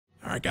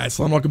Alright guys,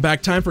 so welcome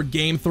back. Time for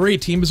Game 3.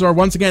 Team Bazaar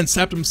once again,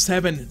 Septem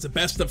 7. It's a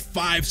best of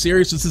 5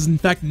 series. This is in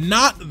fact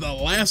not the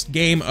last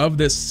game of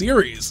this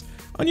series.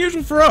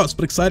 Unusual for us,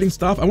 but exciting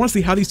stuff. I want to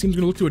see how these teams are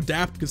going to look to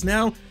adapt, because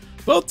now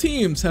both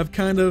teams have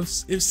kind of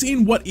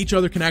seen what each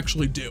other can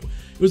actually do.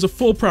 It was a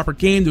full proper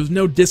game. There was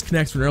no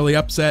disconnects from an early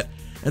upset,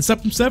 and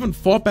Septem 7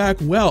 fought back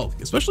well,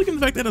 especially given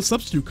the fact they had a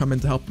substitute come in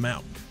to help them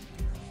out.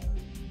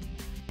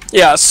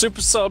 Yeah,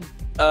 super sub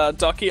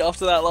Ducky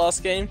after that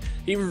last game.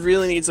 He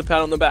really needs a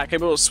pat on the back,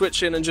 able to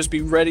switch in and just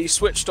be ready,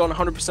 switched on,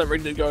 100%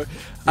 ready to go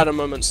at a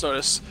moment's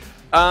notice.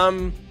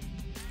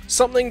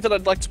 Something that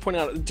I'd like to point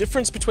out, the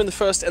difference between the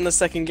first and the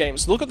second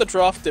games. Look at the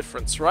draft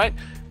difference, right?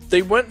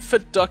 They went for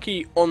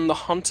Ducky on the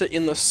Hunter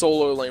in the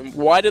solo lane.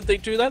 Why did they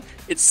do that?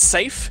 It's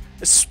safe,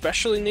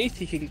 especially Neith.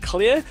 He can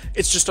clear.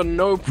 It's just a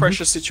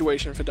no-pressure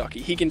situation for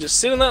Ducky. He can just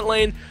sit in that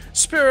lane,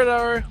 Spirit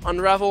Arrow,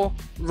 Unravel,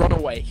 run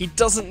away. He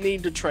doesn't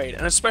need to trade,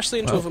 and especially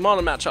into a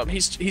Vermana matchup,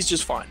 he's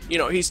just fine. You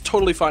know, he's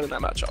totally fine in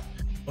that matchup.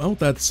 Well,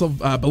 that's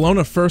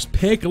Bellona first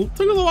pick. It took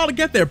a little while to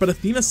get there, but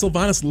Athena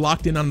Sylvanus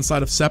locked in on the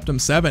side of Septem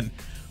 7.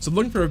 So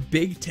looking for a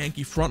big,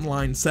 tanky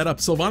frontline setup.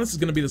 Sylvanus is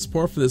going to be the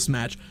support for this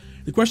match.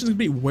 The question is going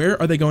to be, where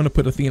are they going to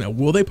put Athena?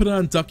 Will they put it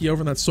on Ducky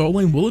over in that solo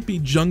lane? Will it be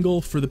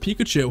jungle for the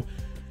Pikachu?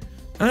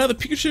 I know the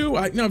Pikachu,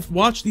 I've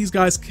watched these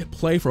guys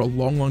play for a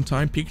long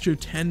time. Pikachu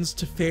tends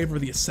to favor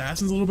the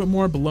assassins a little bit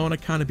more.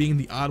 Bellona kind of being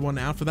the odd one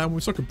out for that one.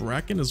 We saw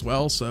Bracken as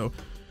well, so...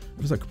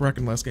 What was that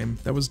Bracken last game?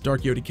 That was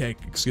Dark Yodi Cake,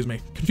 excuse me.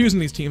 Confusing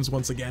these teams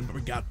once again, but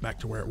we got back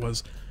to where it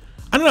was.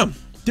 I don't know.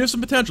 There's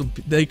some potential.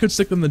 They could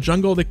stick them in the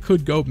jungle. They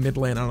could go mid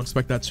lane. I don't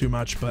expect that too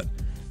much, but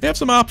they have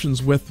some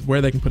options with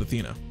where they can put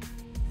Athena.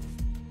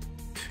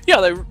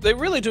 Yeah, they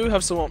really do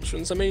have some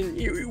options. I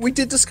mean, we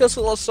did discuss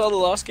at the start of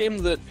the last game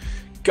that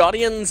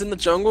Guardians in the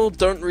jungle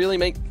don't really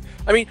make...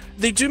 I mean,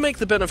 they do make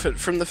the benefit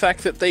from the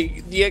fact that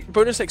the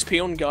bonus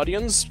XP on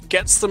Guardians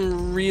gets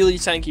them really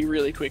tanky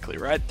really quickly,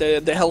 right?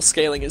 Their health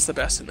scaling is the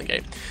best in the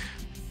game.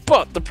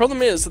 But the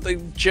problem is that they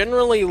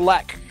generally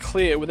lack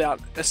clear without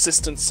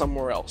assistance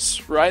somewhere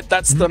else, right?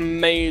 That's the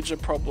major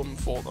problem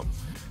for them.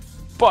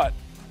 But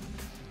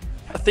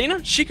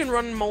Athena, she can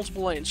run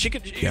multiple lanes. She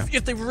could,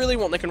 if they really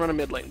want, they can run a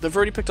mid lane. They've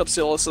already picked up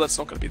Scylla, so that's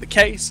not going to be the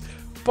case.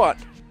 But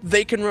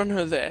they can run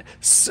her there.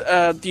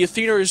 The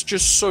Athena is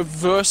just so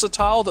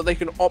versatile that they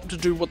can opt to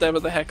do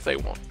whatever the heck they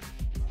want.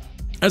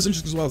 As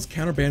interesting as well as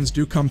counter bans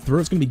do come through,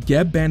 it's going to be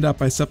Geb banned up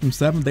by Septem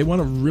 7. They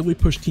want to really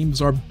push Team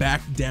Bazaar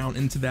back down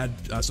into that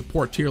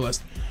support tier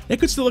list. They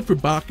could still look for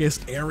Bacchus,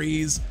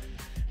 Ares,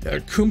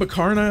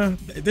 Kumbhakarna.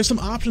 There's some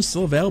options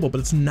still available, but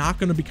it's not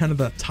going to be kind of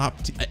the top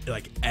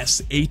like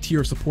A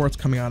tier supports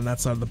coming out on that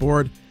side of the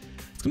board.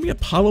 It's going to be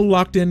Apollo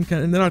locked in,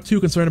 and they're not too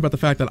concerned about the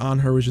fact that On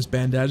Her was just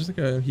banned out. Just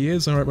like he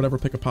is, alright, whatever,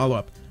 pick Apollo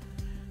up.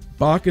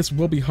 Bacchus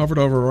will be hovered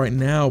over right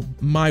now.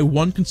 My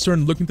one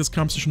concern looking at this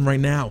competition right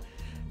now,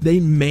 they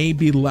may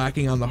be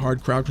lacking on the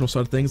hard crowd control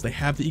side of things. They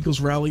have the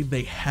Eagles Rally,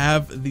 they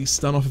have the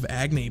stun off of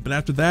Agni, but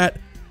after that,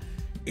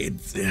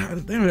 it's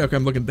okay.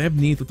 I'm looking. They have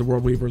Neith with the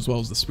World Weaver as well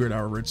as the Spirit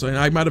Arrow Root. So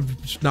I might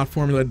have not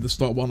formulated this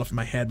thought well enough in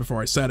my head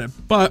before I said it,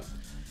 but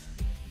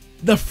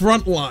the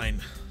front line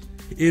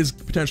is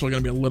potentially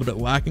going to be a little bit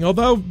lacking.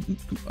 Although,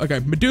 okay,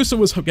 Medusa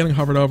was getting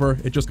hovered over.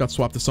 It just got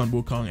swapped to Sun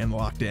Wukong and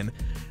locked in.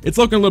 It's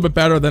looking a little bit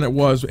better than it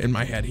was in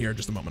my head here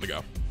just a moment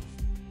ago.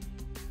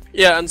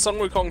 Yeah, and Sun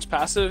Wukong's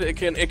passive, it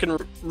can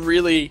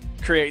really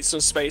create some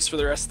space for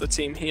the rest of the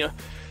team here.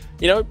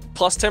 You know,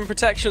 plus 10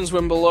 protections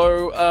when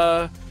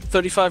below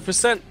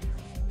 35%.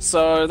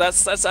 So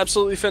that's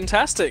absolutely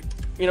fantastic.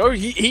 You know,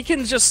 he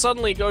can just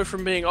suddenly go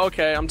from being,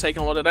 okay, I'm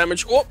taking a lot of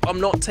damage, oh, I'm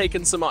not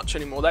taking so much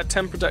anymore. That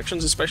 10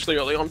 protections, especially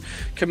early on,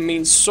 can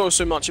mean so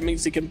much. It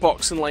means he can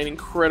box and lane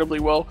incredibly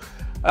well.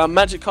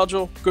 Magic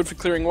Cudgel, good for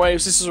clearing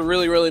waves. This is a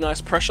really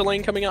nice pressure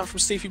lane coming out from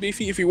Steefy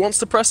Beefy. If he wants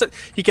to press it,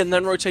 he can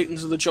then rotate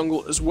into the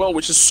jungle as well,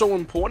 which is so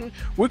important.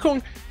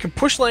 Wukong can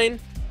push lane,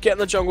 get in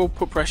the jungle,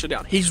 put pressure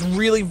down. He's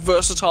really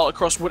versatile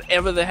across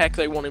whatever the heck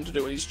they want him to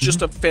do, and he's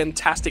just a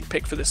fantastic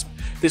pick for this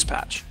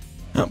patch.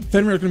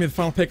 Fenrir is going to be the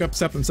final pickup,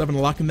 Septem 7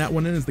 locking that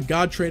one in as the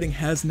God trading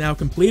has now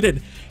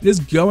completed. It is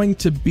going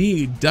to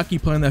be Ducky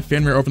playing that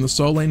Fenrir over in the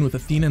solo lane with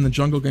Athena in the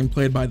jungle getting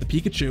played by the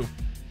Pikachu.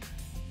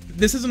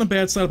 This isn't a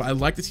bad setup. I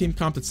like the team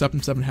comp that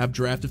Septem 7 have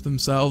drafted for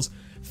themselves.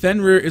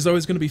 Fenrir is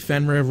always going to be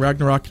Fenrir.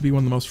 Ragnarok can be one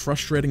of the most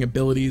frustrating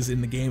abilities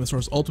in the game as far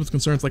as Ultimate's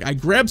concerned. It's like I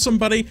grab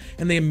somebody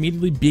and they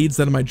immediately beads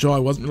that in my jaw. I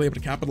wasn't really able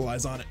to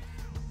capitalize on it.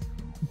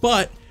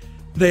 But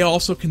they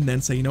also can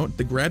then say, you know what,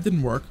 the grab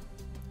didn't work.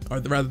 Or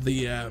rather,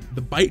 the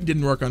bite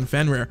didn't work on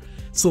Fenrir.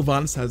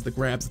 Sylvanus has the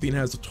grabs, Athena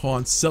has the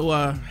taunt,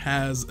 Scylla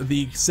has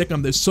the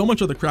Sikkim. There's so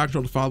much other crowd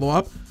control to follow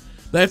up.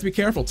 They have to be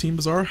careful. Team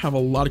Bazaar have a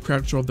lot of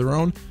crowd control of their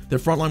own. Their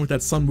front line with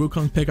that Sun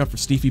Wukong pickup for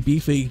Steefy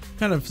Beefy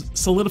kind of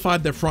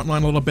solidified their front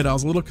line a little bit. I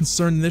was a little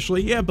concerned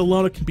initially. Yeah,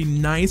 Bellona can be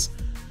nice,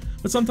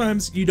 but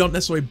sometimes you don't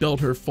necessarily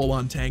build her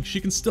full-on tank. She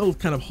can still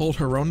kind of hold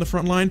her own in the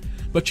front line,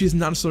 but she's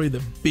not necessarily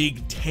the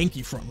big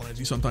tanky front lines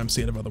you sometimes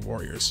see out of other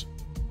warriors.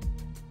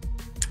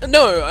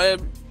 No,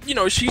 you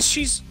know,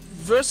 she's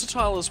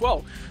versatile as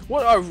well.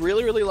 What I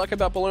really, really like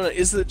about Bellona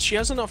is that she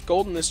has enough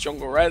gold in this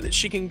jungle, right? That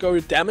she can go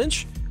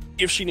damage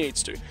if she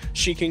needs to.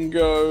 She can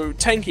go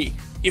tanky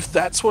if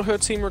that's what her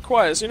team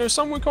requires. You know,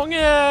 some Wukong,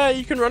 yeah,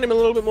 you can run him a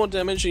little bit more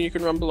damage and you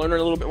can run Bellona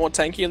a little bit more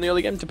tanky in the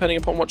early game, depending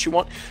upon what you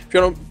want. If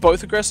you're not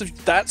both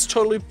aggressive, that's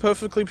totally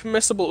perfectly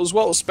permissible as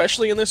well,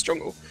 especially in this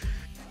jungle.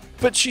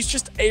 But she's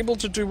just able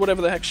to do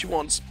whatever the heck she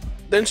wants.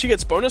 Then she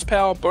gets bonus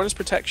power, bonus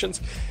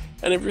protections,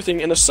 and everything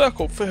in a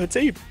circle for her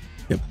team.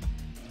 Yep.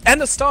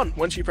 And a stun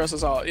when she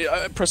presses R,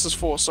 presses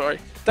 4, sorry.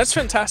 That's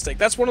fantastic.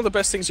 That's one of the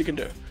best things you can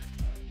do.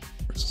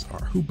 Versus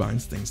R. Who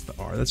binds things to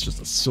R? That's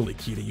just a silly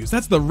key to use.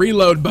 That's the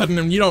reload button,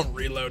 and you don't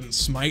reload in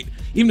Smite.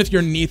 Even if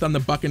you're Neith on the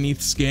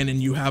Bacchus skin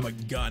and you have a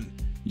gun,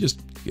 you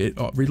just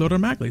reload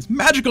automatically. It's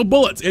magical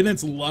bullets, and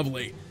it's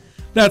lovely.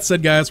 That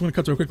said, guys, we're going to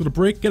cut to a quick little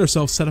break, get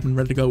ourselves set up and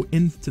ready to go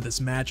into this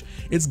match.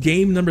 It's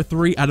game number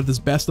 3 out of this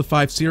best of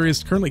 5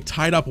 series, currently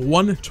tied up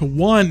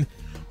 1-1.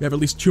 We have at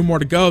least 2 more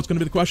to go. It's going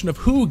to be the question of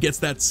who gets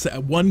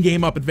that 1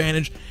 game up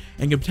advantage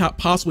and can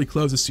possibly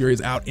close the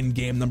series out in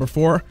game number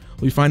 4.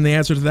 We'll find the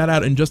answer to that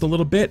out in just a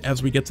little bit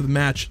as we get to the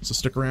match, so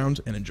stick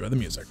around and enjoy the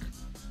music.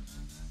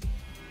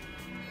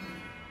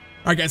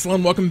 Alright guys, hello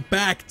and welcome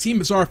back. Team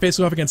Bizarre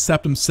facing off against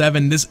Septem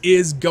 7. This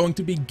is going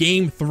to be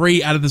game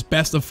 3 out of this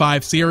best of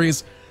 5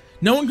 series.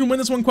 No one can win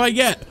this one quite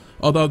yet,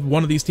 although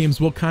one of these teams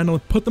will kind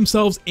of put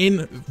themselves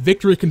in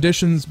victory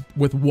conditions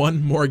with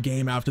 1 more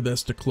game after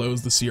this to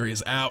close the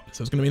series out.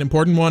 So it's going to be an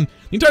important one.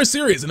 The entire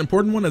series, an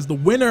important one, as the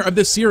winner of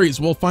this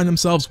series will find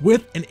themselves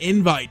with an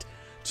invite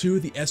to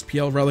the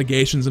SPL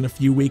relegations in a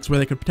few weeks, where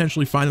they could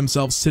potentially find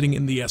themselves sitting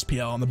in the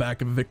SPL on the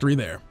back of a victory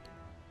there.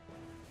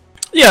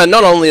 Yeah,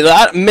 not only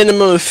that,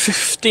 minimum of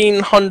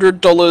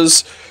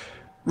 $1,500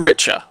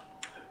 richer.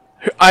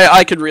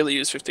 I could really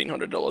use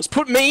 $1,500.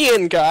 Put me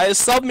in, guys.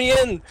 Sub me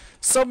in.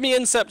 Sub me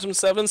in, Septem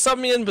 7. Sub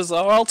me in,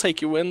 Bizarre. I'll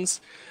take your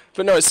wins.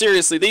 But no,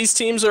 seriously, these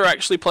teams are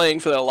actually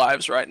playing for their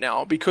lives right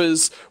now,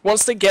 because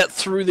once they get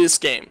through this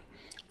game,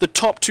 the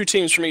top 2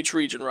 teams from each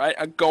region, right,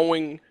 are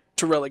going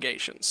to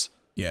relegations.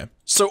 Yeah.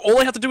 So all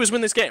they have to do is win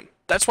this game.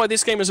 That's why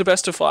this game is a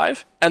best of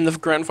 5, and the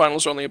grand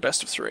finals are only a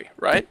best of 3,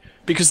 right?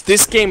 Because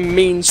this game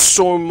means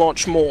so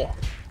much more.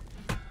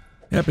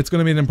 Yep, it's going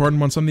to be an important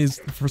one.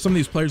 For some of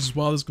these players as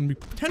well, this is going to be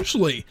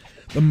potentially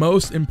the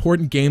most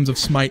important games of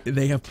Smite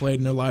they have played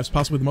in their lives,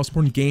 possibly the most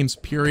important games,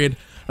 period.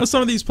 Now,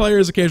 some of these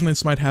players occasionally in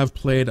Smite have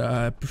played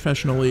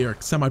professionally or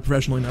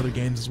semi-professionally in other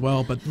games as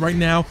well, but right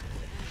now,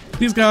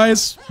 these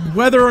guys,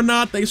 whether or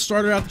not they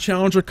started out the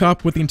Challenger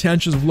Cup with the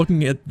intentions of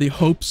looking at the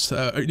hopes,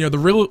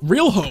 the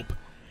real hope,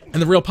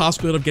 and the real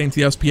possibility of getting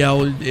to the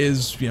SPL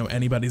is,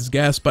 anybody's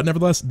guess. But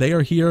nevertheless, they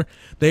are here.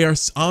 They are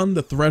on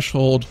the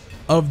threshold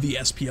of the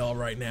SPL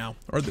right now.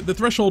 Or the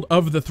threshold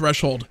of the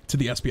threshold to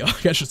the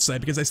SPL, I should say,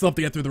 because they still have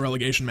to get through the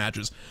relegation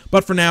matches.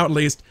 But for now, at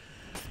least,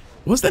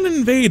 was that an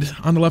invade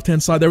on the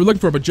left-hand side they were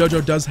looking for? But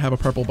JoJo does have a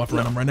purple buff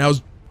around him right now.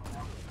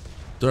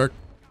 Dark.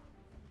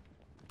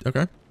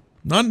 Okay.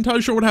 Not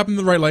entirely sure what happened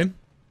in the right lane.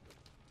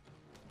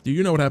 Do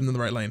you know what happened in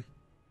the right lane?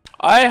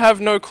 I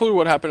have no clue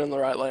what happened in the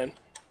right lane.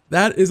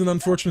 That is an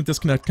unfortunate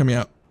disconnect coming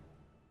out.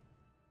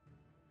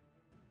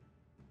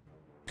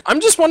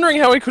 I'm just wondering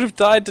how he could have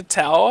died to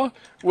tower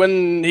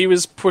when he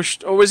was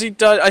pushed, or was he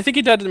died? I think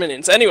he died to the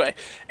minions. Anyway,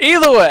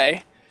 either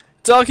way,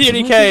 Darky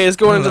UDK is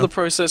going into the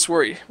process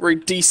where he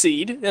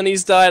DC'd, and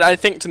he's died, I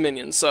think, to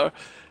minions, so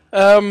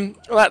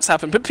that's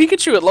happened. But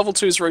Pikachu at level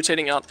 2 is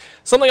rotating out.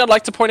 Something I'd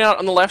like to point out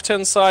on the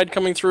left-hand side,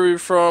 coming through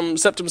from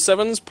Septem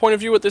 7's point of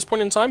view at this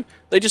point in time,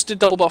 they just did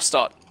double buff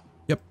start.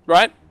 Yep.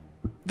 Right?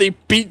 They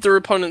beat their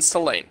opponents to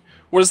lane.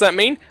 What does that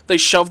mean? They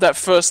shoved that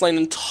first lane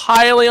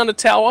entirely onto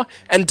tower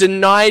and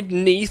denied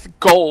Neith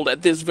gold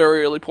at this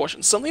very early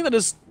portion. Something that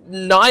is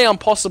nigh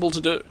impossible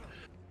to do.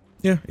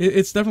 Yeah,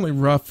 it's definitely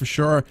rough for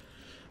sure.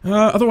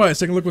 Otherwise,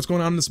 taking a look at what's going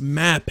on in this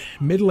map.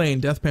 Mid lane,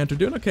 Death Panther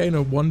doing okay in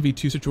a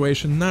 1v2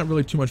 situation. Not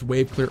really too much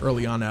wave clear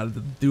early on out of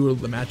the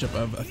matchup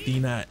of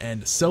Athena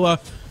and Scylla.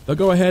 They'll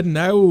go ahead and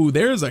now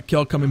there's a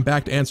kill coming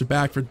back to answer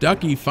back for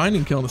Ducky,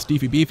 finding kill on the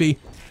Steefy Beefy.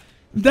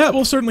 That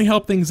will certainly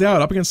help things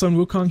out. Up against Sun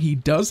Wukong, he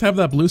does have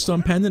that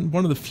Bluestone Pendant,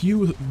 one of the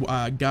few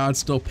gods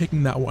still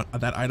picking that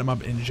item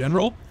up in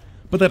general.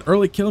 But that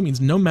early kill means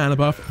no mana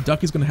buff.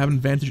 Ducky's going to have an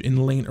advantage in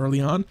the lane early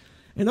on.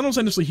 And then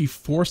essentially he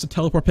forced a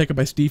teleport pickup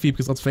by Steefy,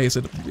 because let's face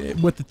it,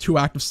 with the 2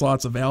 active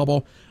slots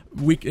available,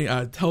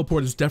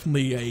 teleport is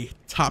definitely a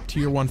top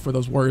tier one for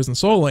those warriors in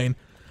solo lane.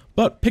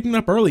 But picking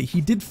up early, he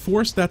did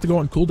force that to go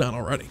on cooldown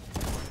already.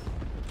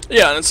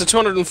 Yeah, and it's a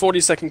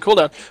 240-second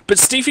cooldown. But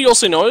Steefy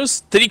also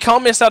knows that he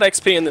can't miss out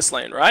XP in this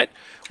lane, right?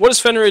 What does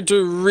Fenrir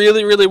do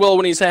really, really well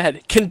when he's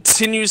ahead?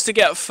 Continues to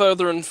get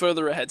further and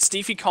further ahead.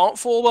 Steefy can't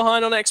fall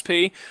behind on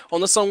XP on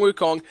the Sun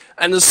Wukong,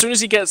 and as soon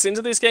as he gets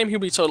into this game, he'll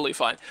be totally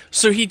fine.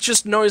 So he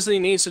just knows that he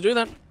needs to do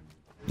that.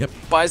 Yep.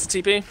 Buys the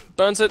TP,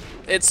 burns it.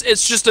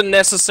 It's just a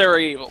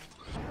necessary evil.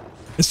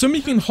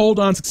 Assuming you can hold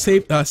on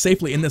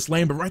safely in this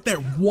lane, but right there,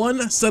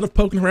 one set of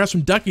poke and harass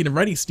from Ducky, and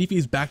already Steefy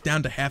is back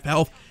down to half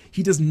health.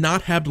 He does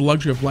not have the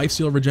luxury of life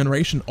steal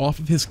regeneration off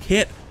of his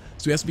kit.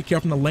 so he has to be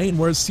careful in the lane,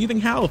 whereas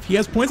Seething Health, he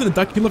has points in the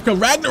Ducky can look for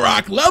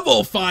Ragnarok,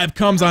 level 5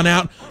 comes on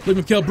out,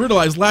 looking for kill,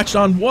 Brutalized, latched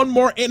on, one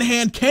more in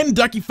hand, can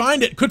Ducky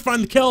find it? Could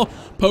find the kill,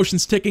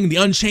 potions ticking, the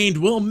Unchained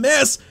will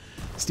miss.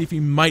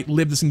 Steefy might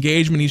live this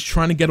engagement, he's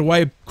trying to get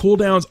away,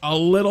 cooldowns a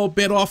little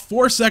bit off,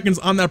 4 seconds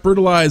on that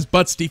Brutalized,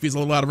 but Steefy's a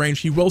little out of range,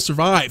 he will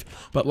survive,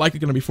 but likely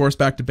going to be forced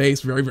back to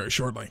base very, very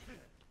shortly.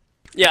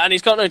 Yeah, and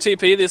he's got no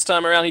TP this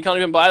time around, he can't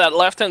even buy that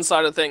left-hand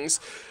side of things.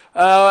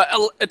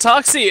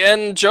 Ataxi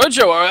and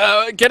Jojo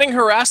are getting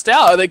harassed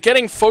out. They're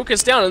getting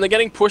focused down and they're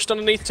getting pushed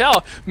underneath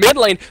tower. Mid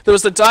lane, there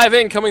was the dive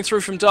in coming through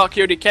from Dark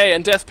ODK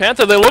and Death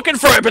Panther. They're looking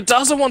for it, but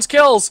Dazzle wants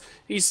kills.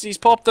 He's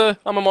popped the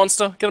I'm a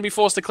monster. Gonna be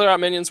forced to clear out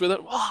minions with it.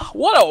 Oh,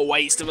 what a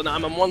waste of an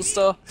I'm a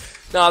monster.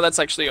 No, that's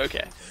actually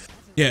okay.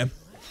 Yeah.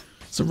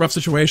 It's a rough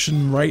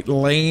situation, right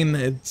lane.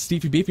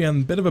 Steefy Beefy on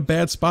a bit of a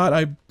bad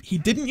spot. He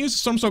didn't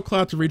use Stormsoul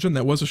Cloud to regen.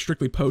 That was a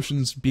strictly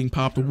potions being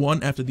popped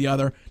one after the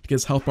other to get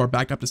his health bar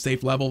back up to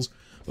safe levels.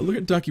 But look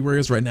at Ducky where he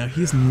is right now.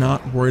 He's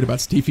not worried about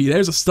Steefy.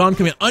 There's a stun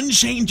coming.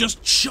 Unchained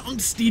just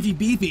chunked Steefy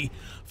Beefy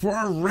for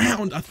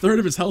around a third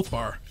of his health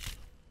bar.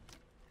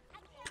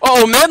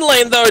 Oh, mid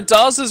lane though,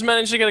 Daz has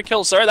managed to get a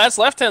kill. Sorry, that's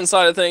left-hand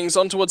side of things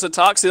on towards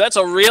Ataxi. That's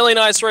a really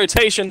nice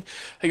rotation.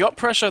 They got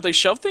pressure. They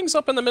shove things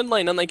up in the mid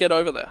lane and they get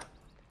over there.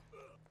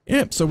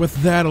 Yeah, so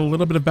with that, a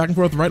little bit of back and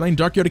forth, right lane,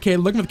 Dark Decay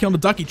looking for the kill on the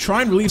Ducky,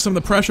 try and relieve some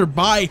of the pressure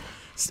by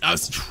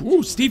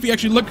Steefy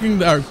actually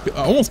looking,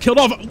 almost killed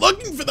off,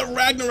 looking for the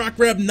Ragnarok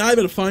grab, not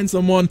able to find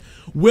someone,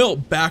 will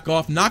back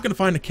off, not going to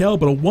find a kill,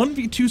 but a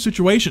 1v2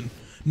 situation.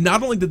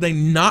 Not only did they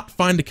not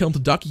find a kill to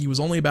Ducky, he was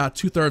only about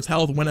 2/3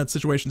 health when that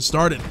situation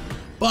started,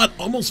 but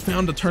almost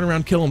found a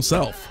turnaround kill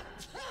himself.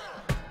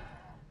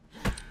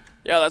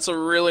 Yeah, that's a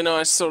really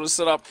nice sort of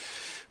setup.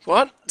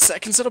 What?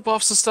 Second set of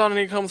buffs are starting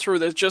to come through.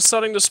 They're just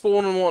starting to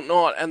spawn and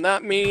whatnot, and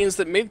that means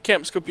that mid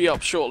camps could be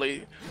up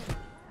shortly.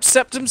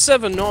 Septem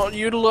 7 not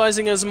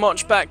utilizing as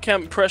much back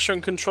camp pressure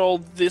and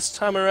control this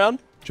time around.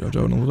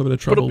 Jojo in a little bit of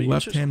trouble.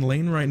 Left-hand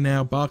lane right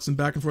now, boxing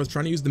back and forth,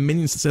 trying to use the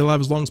minions to stay alive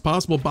as long as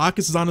possible.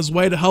 Bacchus is on his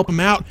way to help him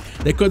out.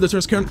 They could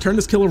turn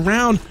this kill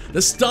around.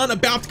 The stun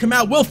about to come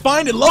out. We'll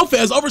find it.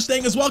 Lopez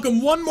overstaying his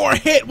welcome. One more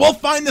hit. We'll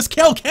find this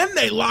kill. Can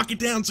they lock it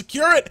down,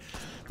 secure it?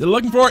 They're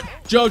looking for it.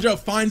 Jojo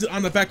finds it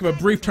on the back of a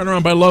brief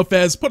turnaround by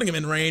Lopez, putting him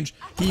in range.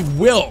 He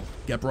will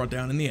get brought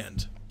down in the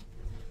end.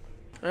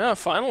 Yeah,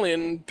 finally,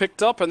 and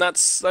picked up, and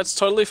that's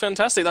totally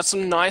fantastic. That's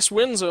some nice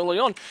wins early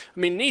on. I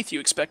mean, Neith,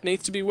 you expect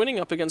Neith to be winning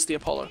up against the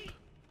Apollo.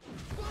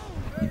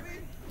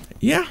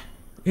 Yeah,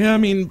 I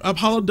mean,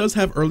 Apollo does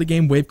have early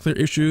game wave clear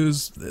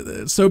issues.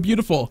 It's so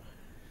beautiful.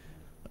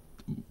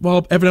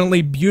 Well,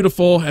 evidently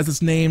beautiful, as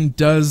its name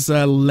does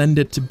lend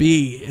it to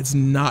be. It's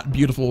not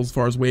beautiful as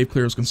far as wave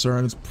clear is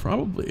concerned. It's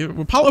probably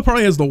Apollo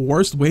probably has the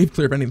worst wave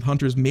clear of any of the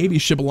hunters. Maybe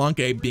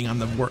Xbalanque being on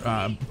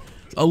the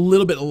a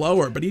little bit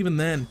lower, but even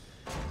then,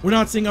 we're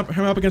not seeing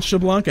him up against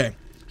Xbalanque.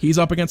 He's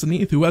up against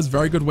Neith, who has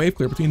very good wave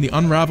clear between the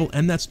Unravel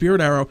and that Spirit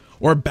Arrow,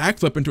 or a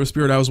backflip into a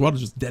Spirit Arrow as well to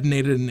just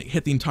detonate it and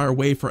hit the entire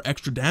wave for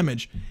extra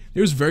damage.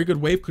 There's very good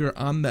wave clear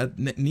on that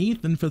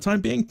Neith, and for the time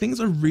being, things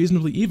are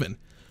reasonably even.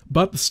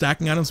 But the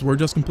stacking items were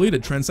just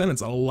completed. Transcendence,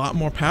 a lot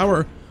more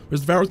power.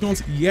 Whereas Devourer's going,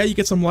 yeah, you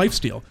get some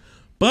lifesteal.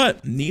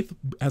 But Neith,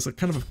 as a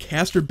kind of a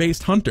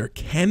caster-based hunter,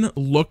 can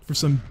look for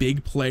some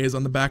big plays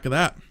on the back of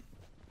that.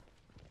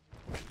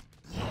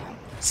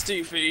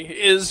 Steefy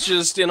is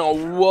just in a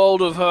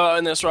world of hurt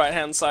in this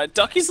right-hand side.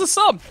 Ducky's the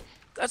sub.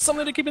 That's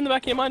something to keep in the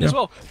back of your mind as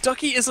well.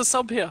 Ducky is a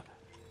sub here.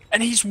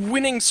 And he's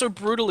winning so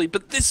brutally,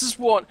 but this is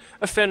what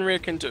a Fenrir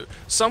can do.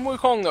 Some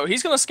Wukong, though,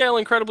 he's going to scale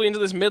incredibly into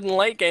this mid and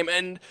late game,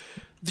 and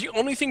the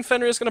only thing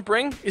Fenrir is going to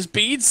bring is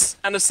beads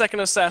and a second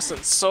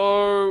assassin.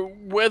 So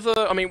whether,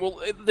 I mean,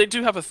 well, they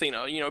do have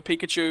Athena. You know,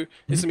 Pikachu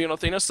is immune on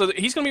Athena, so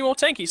he's going to be more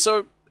tanky.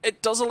 So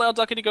it does allow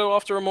Ducky to go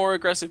after a more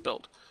aggressive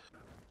build.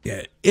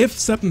 Yeah, if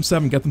Septem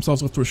 7 get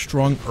themselves off to a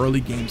strong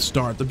early game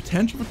start, the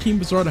potential for Team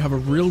Bizarre to have a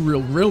real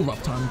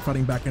rough time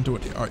fighting back into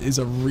it is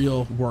a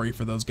real worry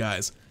for those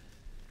guys.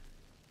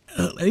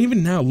 And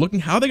even now, looking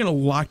how they're going to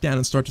lock down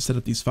and start to set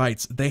up these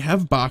fights. They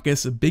have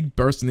Bacchus, a big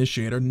burst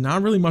initiator,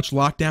 not really much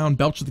lockdown,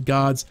 Belch of the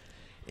Gods.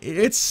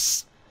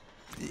 It's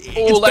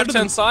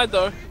left-hand side,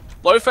 though.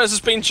 Lopez has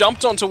been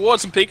jumped on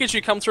towards, and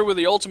Pikachu come through with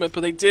the ultimate,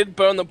 but they did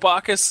burn the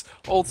Bacchus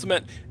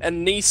ultimate,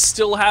 and Neith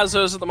still has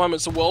hers at the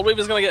moment, so World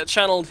Weaver's going to get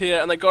channeled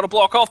here, and they got to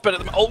block off, but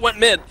the ult went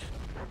mid.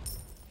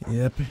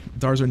 Yep,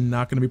 Dars are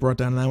not going to be brought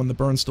down now when the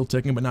burn's still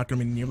ticking, but not going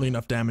to be nearly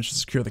enough damage to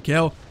secure the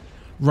kill.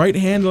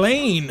 Right-hand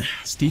lane.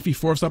 Steefy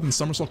forced up in the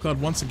Somersault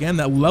Cloud once again.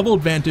 That level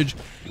advantage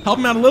help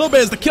him out a little bit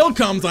as the kill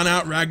comes on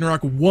out.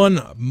 Ragnarok,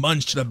 one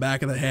munch to the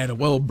back of the head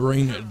will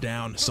bring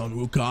down Sun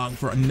Wukong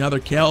for another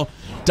kill.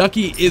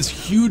 Ducky is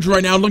huge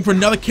right now, looking for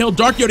another kill.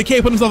 Dark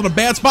ODK put himself in a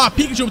bad spot.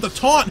 Pikachu with a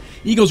taunt.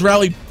 Eagles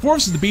Rally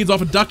forces the beads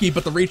off of Ducky,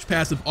 but the reach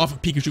passive off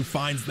of Pikachu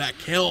finds that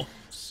kill.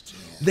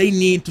 They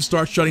need to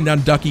start shutting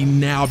down Ducky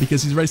now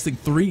because he's racing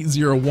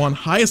 3-0-1,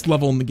 highest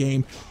level in the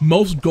game,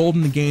 most gold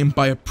in the game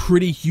by a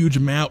pretty huge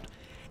amount.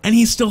 And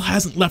he still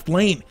hasn't left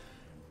lane.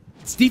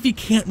 Stevie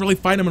can't really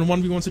fight him in a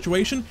 1v1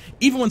 situation.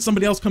 Even when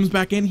somebody else comes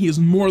back in, he is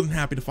more than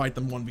happy to fight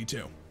them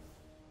 1v2.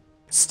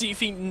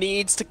 Stevie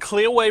needs to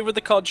clear wave with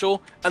the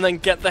cudgel and then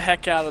get the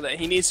heck out of there.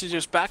 He needs to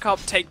just back up,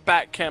 take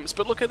back camps.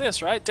 But look at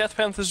this, right? Death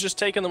Panther's just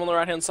taken them on the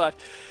right-hand side.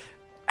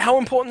 How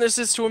important this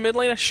is to a mid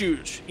laner?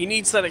 Huge. He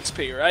needs that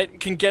XP, right?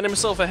 Can get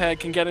himself ahead,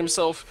 can get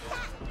himself,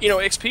 you know,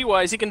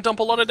 XP-wise, he can dump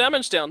a lot of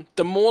damage down.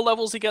 The more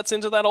levels he gets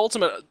into that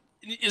ultimate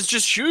is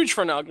just huge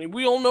for an Agni.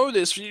 We all know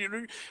this.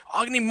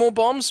 Agni, more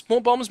bombs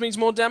means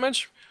more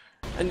damage.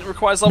 And it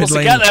requires levels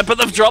to get there, but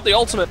they've dropped the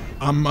ultimate.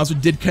 Also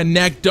did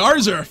connect.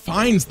 Darzer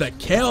finds the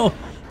kill.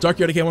 Dark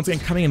once again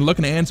coming and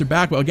looking to answer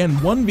back. Well, again,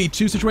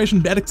 1v2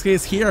 situation. Bedix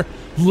case here.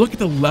 Look at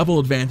the level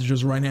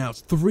advantages right now.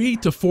 It's 3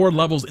 to 4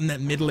 levels in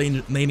that mid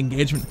lane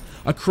engagement.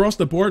 Across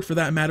the board, for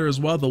that matter as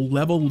well, the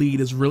level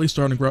lead is really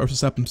starting to grow for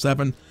Septem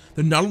 7.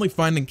 They're not only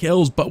finding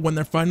kills, but when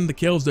they're finding the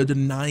kills, they're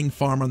denying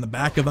farm on the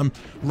back of them.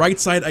 Right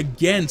side,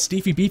 again,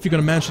 Steefy Beefy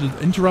going to manage to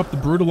interrupt the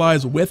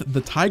Brutalize with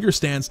the Tiger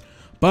stance.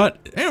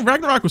 But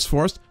Ragnarok was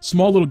forced.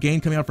 Small little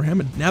gain coming out for him.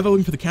 And now they're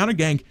looking for the counter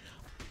gank.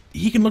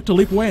 He can look to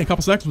leap away in a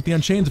couple seconds with the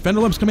Unchained.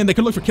 Defender Limbs come in. They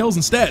could look for kills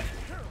instead.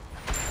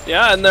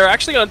 Yeah, and they're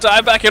actually going to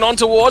dive back in on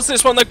towards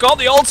this one. They've got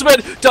the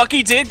ultimate.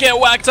 Ducky did get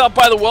whacked up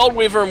by the World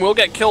Weaver and will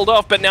get killed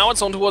off. But now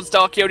it's on towards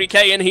Dark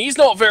ODK. And he's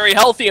not very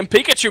healthy. And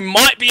Pikachu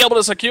might be able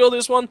to secure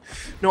this one.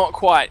 Not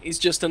quite. He's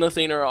just an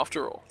Athena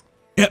after all.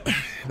 Yep.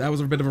 That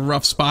was a bit of a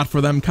rough spot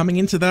for them coming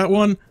into that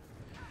one.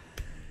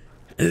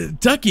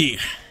 Ducky.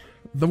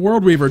 The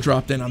World Weaver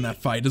dropped in on that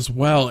fight as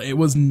well. It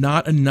was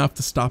not enough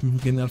to stop him from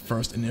getting that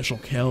first initial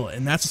kill,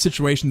 and that's a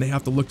situation they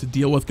have to look to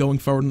deal with going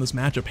forward in this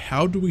matchup.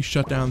 How do we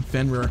shut down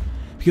Fenrir?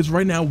 Because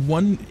right now,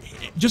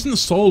 just in the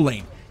solo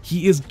lane,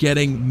 he is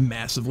getting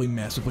massively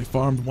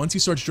farmed. Once he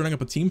starts joining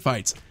up with team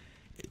fights,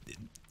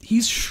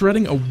 he's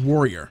shredding a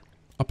warrior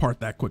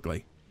apart that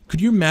quickly. Could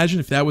you imagine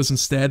if that was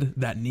instead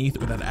that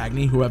Neith or that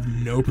Agni, who have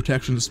no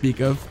protection to speak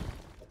of?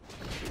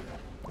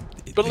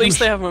 But at least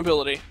they have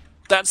mobility.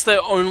 That's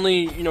their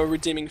only, you know,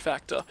 redeeming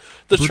factor.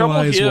 The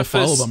trouble here will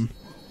follow them.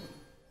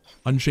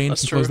 Unchained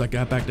can close that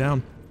gap back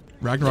down.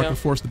 Ragnarok will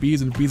force the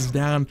bees, and if bees is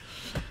down,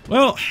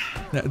 well,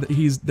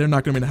 they're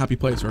not going to be in a happy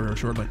place very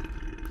shortly.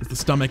 It's the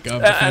stomach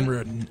of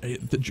Fenrir, and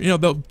you know,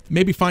 they'll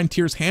maybe find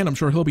Tyr's hand. I'm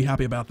sure he'll be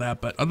happy about that,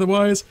 but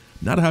otherwise,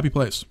 not a happy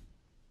place.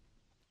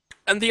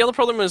 And the other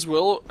problem as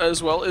well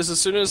is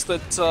as soon as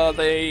that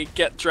they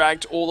get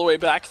dragged all the way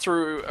back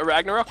through a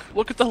Ragnarok,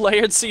 look at the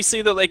layered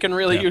CC that they can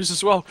really use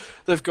as well.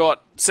 They've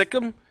got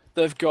Sikkim,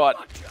 they've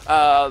got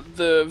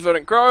the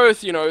Verdant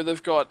Growth, you know,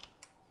 they've got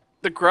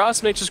the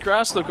Grass, Nature's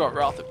Grass, they've got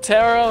Wrath of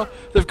Terror,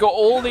 they've got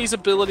all these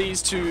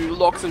abilities to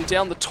lock them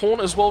down. The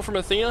Taunt as well from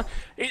Athena.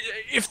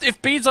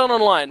 If beads aren't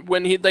online,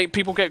 when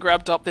people get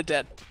grabbed up, they're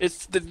dead.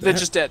 They're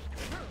just dead.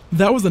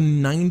 That was a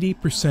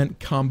 90%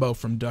 combo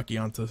from Ducky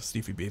onto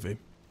Steefy Beefy.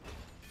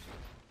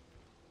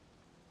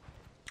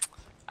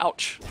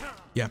 Ouch.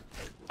 Yeah.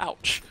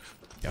 Ouch.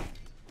 Yeah.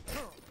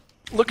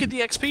 Look at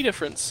the XP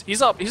difference.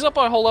 He's up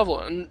by a whole level,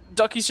 and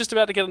Ducky's just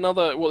about to get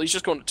another, well, he's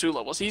just gone to 2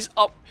 levels. He's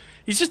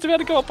just about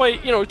to go up by,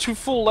 you know, 2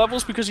 full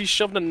levels because he's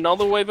shoved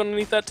another wave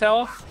underneath that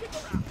tower.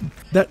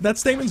 That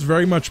statement's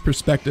very much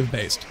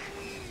perspective-based.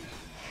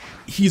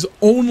 He's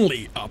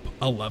only up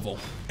a level,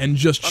 and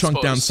just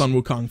chunked down Sun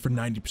Wukong for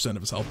 90%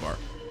 of his health bar.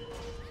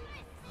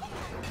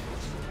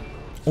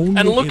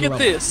 And look at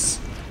this.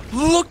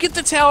 Look at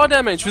the tower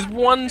damage with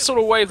one sort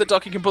of wave that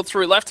Ducky can put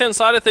through. Left-hand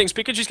side of things,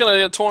 Pikachu's going to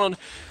get torn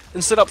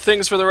and set up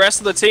things for the rest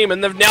of the team,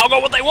 and they've now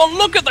got what they want.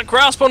 Look at the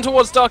grasp on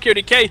towards Dark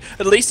ODK.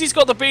 At least he's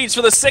got the beads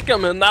for the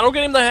Sikkim, and that'll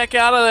get him the heck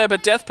out of there,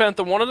 but Death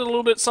Panther wanted a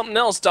little bit something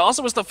else.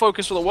 Darza was the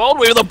focus for the World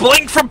Weaver. The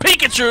blink from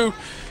Pikachu!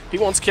 He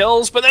wants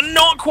kills, but they're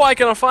not quite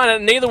going to find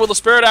it, neither will the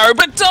Spirit Arrow,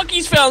 but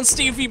Ducky's found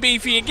Steefy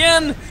Beefy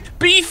again!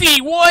 Beefy,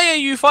 why are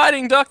you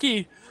fighting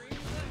Ducky?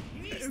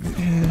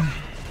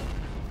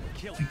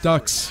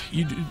 Ducks.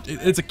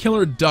 It's a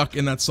killer duck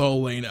in that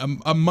solo lane.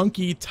 A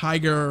monkey,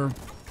 tiger,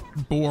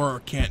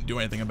 boar can't do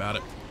anything about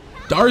it.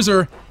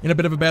 Darzer in a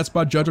bit of a bad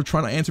spot. Jojo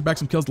trying to answer back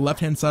some kills to the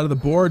left-hand side of the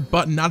board,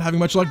 but not having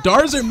much luck.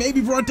 Darzer may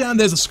be brought down.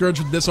 There's a Scourge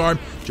with this arm.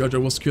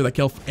 Jojo will secure that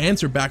kill.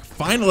 Answer back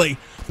finally.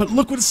 But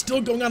look what is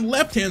still going on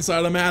left-hand side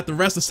of the map. The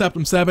rest of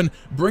Septem 7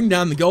 bring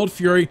down the Gold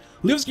Fury.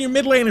 Leaves your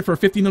mid laner for a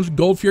 1500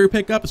 Gold Fury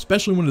pickup,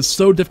 especially when it is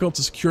so difficult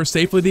to secure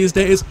safely these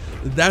days.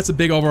 That's a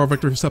big overall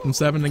victory for Septem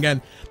 7.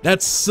 Again, that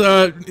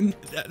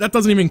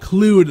doesn't even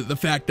include the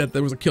fact that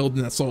there was a kill in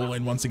that solo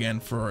lane once again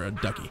for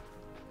Ducky.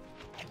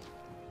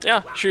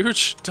 Yeah,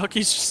 huge.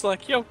 Ducky's just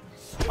like, yo,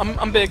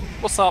 I'm big.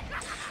 What's up?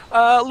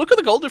 Look at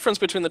the gold difference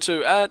between the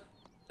two. At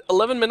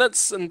 11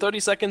 minutes and 30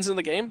 seconds in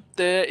the game,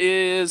 there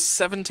is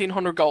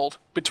 1700 gold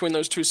between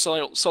those two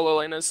solo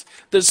laners.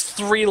 There's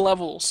 3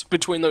 levels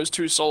between those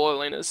two solo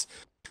laners.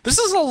 This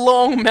is a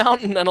long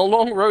mountain and a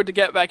long road to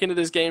get back into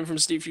this game from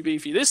Steefy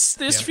Beefy.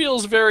 This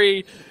feels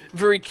very,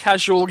 very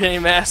casual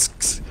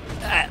game-esque.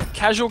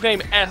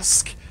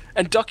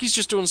 And Ducky's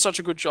just doing such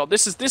a good job.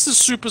 This is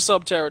super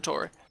sub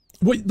territory.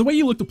 The way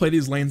you look to play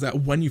these lanes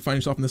out when you find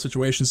yourself in this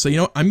situation, so you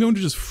know, I'm going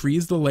to just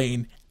freeze the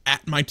lane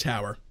at my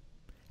tower,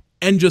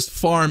 and just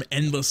farm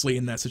endlessly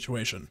in that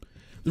situation.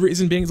 The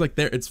reason being is like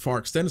it's far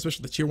extended,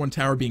 especially the tier 1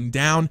 tower being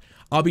down.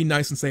 I'll be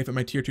nice and safe at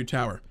my tier 2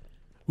 tower.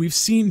 We've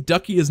seen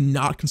Ducky is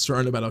not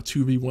concerned about a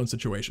 2v1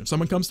 situation. If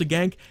someone comes to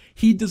gank,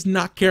 he does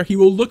not care. He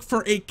will look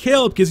for a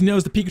kill because he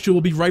knows the Pikachu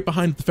will be right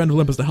behind the Defender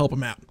Olympus to help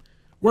him out.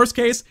 Worst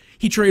case,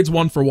 he trades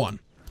 1 for 1.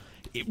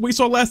 We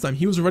saw last time,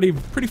 he was already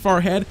pretty far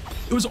ahead.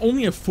 It was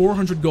only a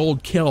 400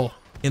 gold kill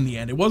in the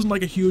end. It wasn't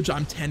like a huge,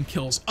 I'm 10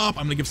 kills up,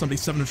 I'm going to give somebody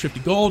 750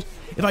 gold.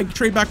 If I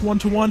trade back 1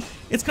 to 1,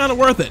 it's kind of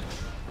worth it.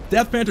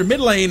 Death Panther mid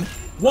lane,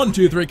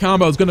 1-2-3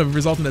 combo is going to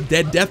result in a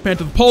dead Death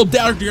Panther. The pole,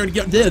 Dark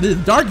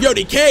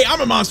Yodi K.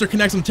 I'm a monster,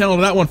 connects him tail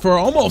to that one for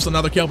almost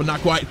another kill, but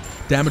not quite.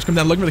 Damage come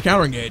down, looking for the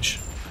counter engage.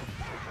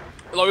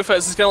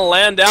 Lofez is going to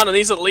land down, and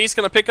he's at least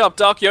going to pick up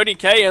Dark Yodi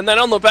K, and then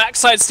on the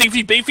backside,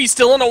 Stevie Beefy's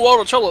still in a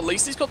world of trouble. At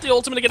least he's got the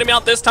ultimate to get him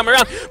out this time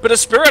around, but a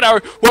Spirit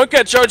Arrow won't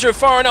get Jojo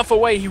far enough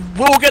away. He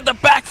will get the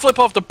backflip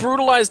off. The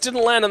Brutalize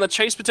didn't land, and the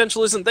chase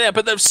potential isn't there,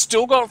 but they've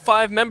still got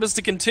 5 members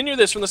to continue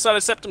this from the side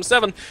of Septem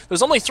 7.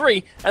 There's only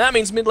 3, and that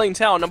means mid lane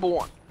tower number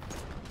 1.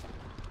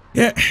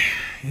 Yeah,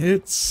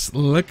 it's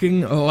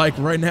looking like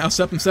right now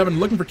Septem 7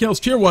 looking for kills.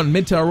 Tier 1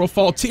 mid tower will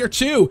fall. Tier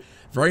 2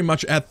 very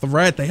much at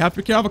threat. They have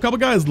to kill off a couple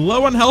guys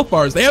low on health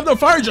bars. They have no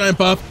Fire Giant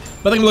buff,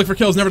 but they're going to look for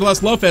kills.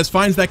 Nevertheless, Lofez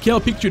finds that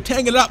kill. Pikachu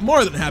tanking it up,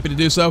 more than happy to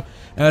do so,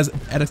 as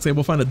Edixay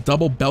will find a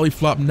double belly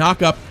flop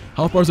knockup.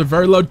 Health bars are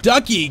very low.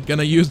 Ducky going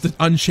to use the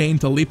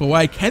Unchained to leap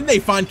away. Can they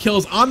find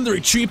kills on the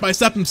retreat by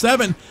Septem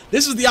 7?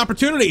 This is the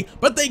opportunity,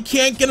 but they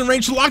can't get in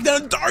range to lock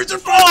down. And Darts are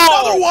finding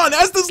another one,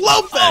 as does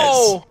Lofez.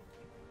 Oh.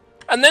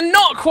 And they're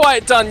not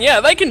quite done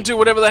yet. They can do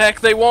whatever the heck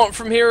they want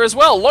from here as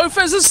well.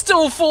 Lofez is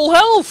still full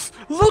health.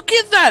 Look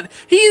at that.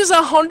 He is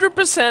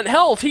 100%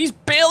 health. He's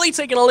barely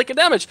taking a lick of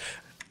damage.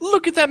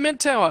 Look at that mid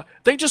tower.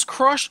 They just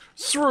crushed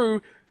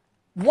through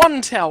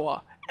 1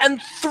 tower and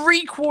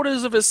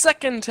 3/4 of a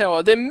second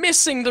tower. They're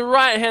missing the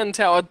right-hand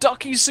tower.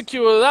 Ducky's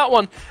secure that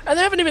one. And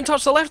they haven't even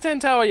touched the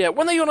left-hand tower yet.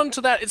 When they got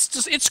onto that,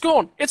 it's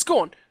gone. It's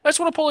gone. That's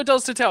what Apollo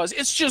does to towers.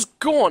 It's just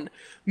gone.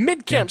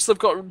 Mid-camps they've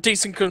got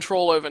decent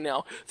control over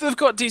now. They've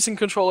got decent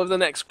control over the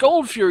next.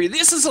 Gold Fury,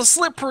 this is a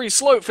slippery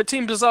slope for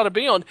Team Bizarre to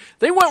be on.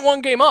 They went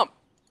 1 game up,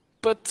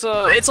 but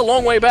it's a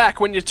long way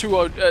back when you're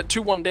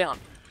 2-1 down.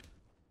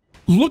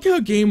 Look how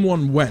game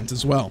 1 went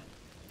as well.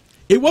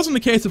 It wasn't a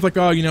case of like,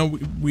 oh, you know,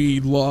 we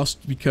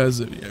lost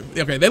because,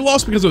 okay, they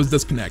lost because it was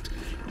disconnect.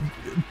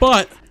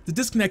 But the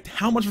disconnect,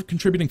 how much of a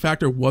contributing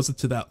factor was it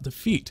to that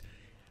defeat?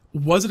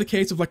 Was it a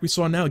case of like we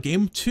saw now,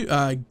 game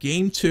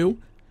two,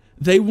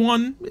 they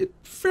won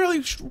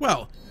fairly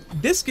well.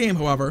 This game,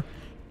 however,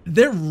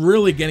 they're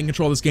really getting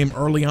control of this game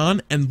early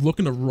on and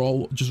looking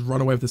to just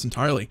run away with this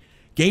entirely.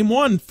 Game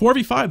 1,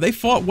 4v5, they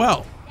fought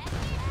well.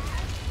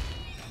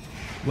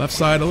 Left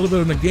side, a little bit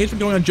of an engagement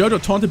going on.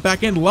 Jojo taunted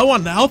back in, low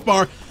on the health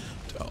bar.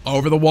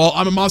 Over the wall,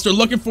 I'm a monster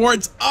looking for it.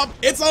 It's up,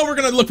 it's over.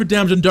 Gonna look for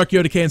damage on Dark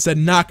Yoda K instead,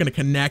 not gonna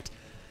connect.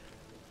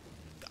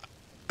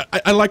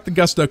 I like the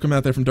gusto coming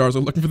out there from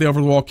Darzo, looking for the over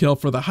the wall kill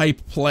for the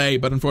hype play,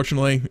 but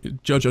unfortunately,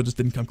 Jojo just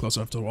didn't come close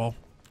enough to the wall.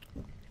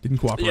 Didn't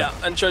cooperate. Yeah,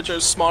 and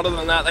Jojo's smarter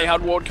than that. They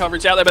had ward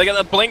coverage out there, but they get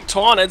that blink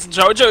taunt, and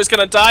Jojo's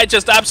gonna die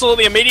just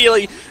absolutely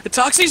immediately.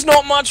 Tuxie's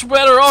not much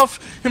better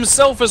off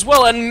himself as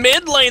well, and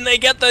mid lane they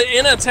get the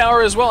inner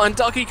tower as well, and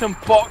Ducky can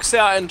box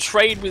out and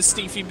trade with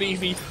Steefy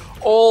Beefy,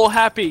 all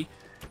happy.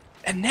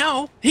 And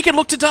now, he can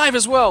look to dive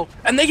as well,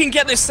 and they can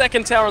get this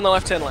second tower in the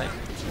left-hand lane.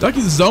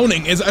 Ducky's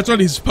zoning, that's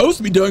what he's supposed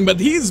to be doing, but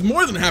he's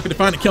more than happy to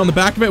find a kill in the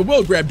back of it.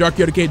 Will grab Dark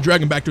Yoda K,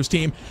 drag him back to his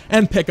team,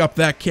 and pick up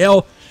that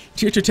kill.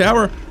 Tier 2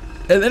 tower,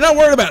 they're not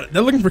worried about it.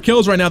 They're looking for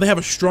kills right now. They have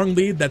a strong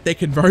lead that they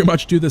can very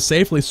much do this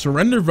safely.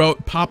 Surrender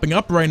vote popping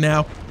up right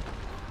now.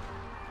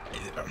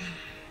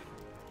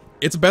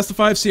 It's a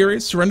best-of-5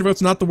 series. Surrender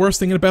vote's not the worst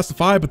thing in a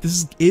best-of-5, but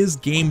this is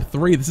game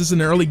 3. This is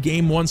an early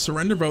game 1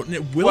 surrender vote, and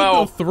it will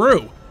go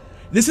through.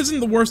 This isn't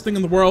the worst thing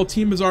in the world.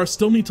 Team Bizarre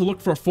still need to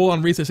look for a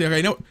full-on reset. Say, okay,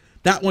 you know what?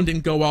 That one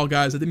didn't go well,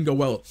 guys. It didn't go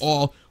well at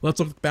all. Let's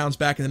look to bounce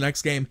back in the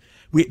next game.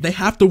 They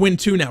have to win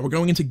 2 now. We're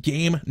going into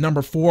game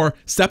number 4.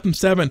 Septem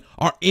 7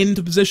 are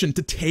into position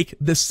to take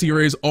this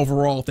series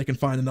overall if they can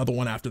find another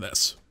one after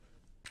this.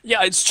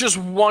 Yeah, it's just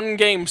 1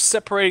 game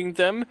separating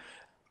them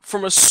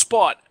from a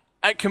spot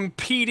at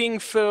competing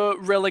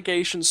for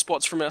relegation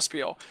spots from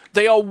SPL.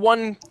 They are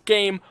 1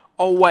 game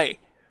away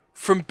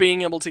from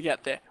being able to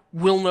get there.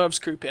 Will nerves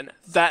creep in?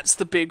 That's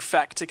the big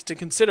factor to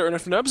consider. And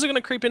if nerves are going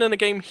to creep in a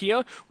game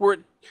here, where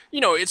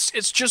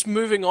it's just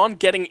moving on,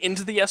 getting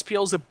into the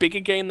SPL is a bigger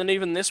game than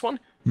even this one.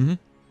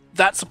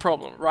 That's the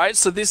problem, right?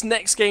 So this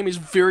next game is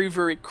very,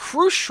 very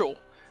crucial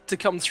to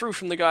come through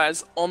from the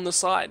guys on the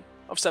side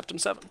of Septem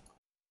 7.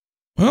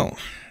 Well,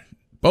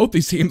 both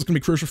these teams are going to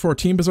be crucial for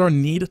Team Bizarre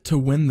need to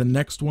win the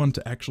next one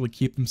to actually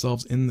keep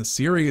themselves in the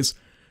series.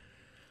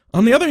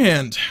 On the other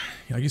hand,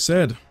 like you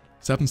said,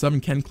 Septem 7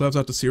 can close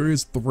out the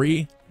series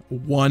 3-1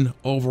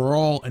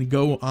 overall and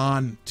go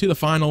on to the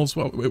finals.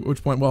 Well, at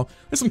which point, well,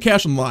 there's some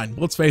cash on the line.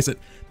 Let's face it,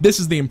 this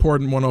is the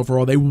important one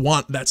overall. They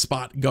want that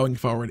spot going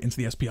forward into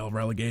the SPL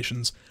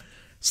relegations.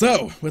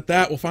 So, with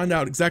that, we'll find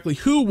out exactly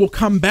who will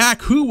come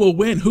back, who will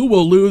win, who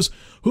will lose,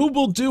 who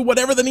will do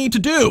whatever they need to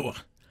do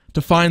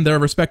to find their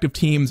respective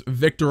team's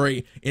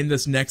victory in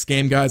this next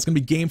game, guys. It's going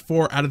to be Game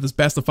 4 out of this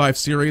best-of-5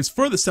 series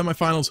for the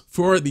semifinals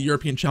for the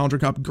European Challenger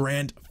Cup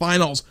Grand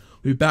Finals.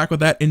 We'll be back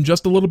with that in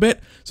just a little bit,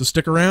 so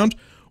stick around.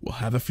 We'll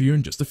have it for you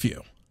in just a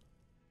few.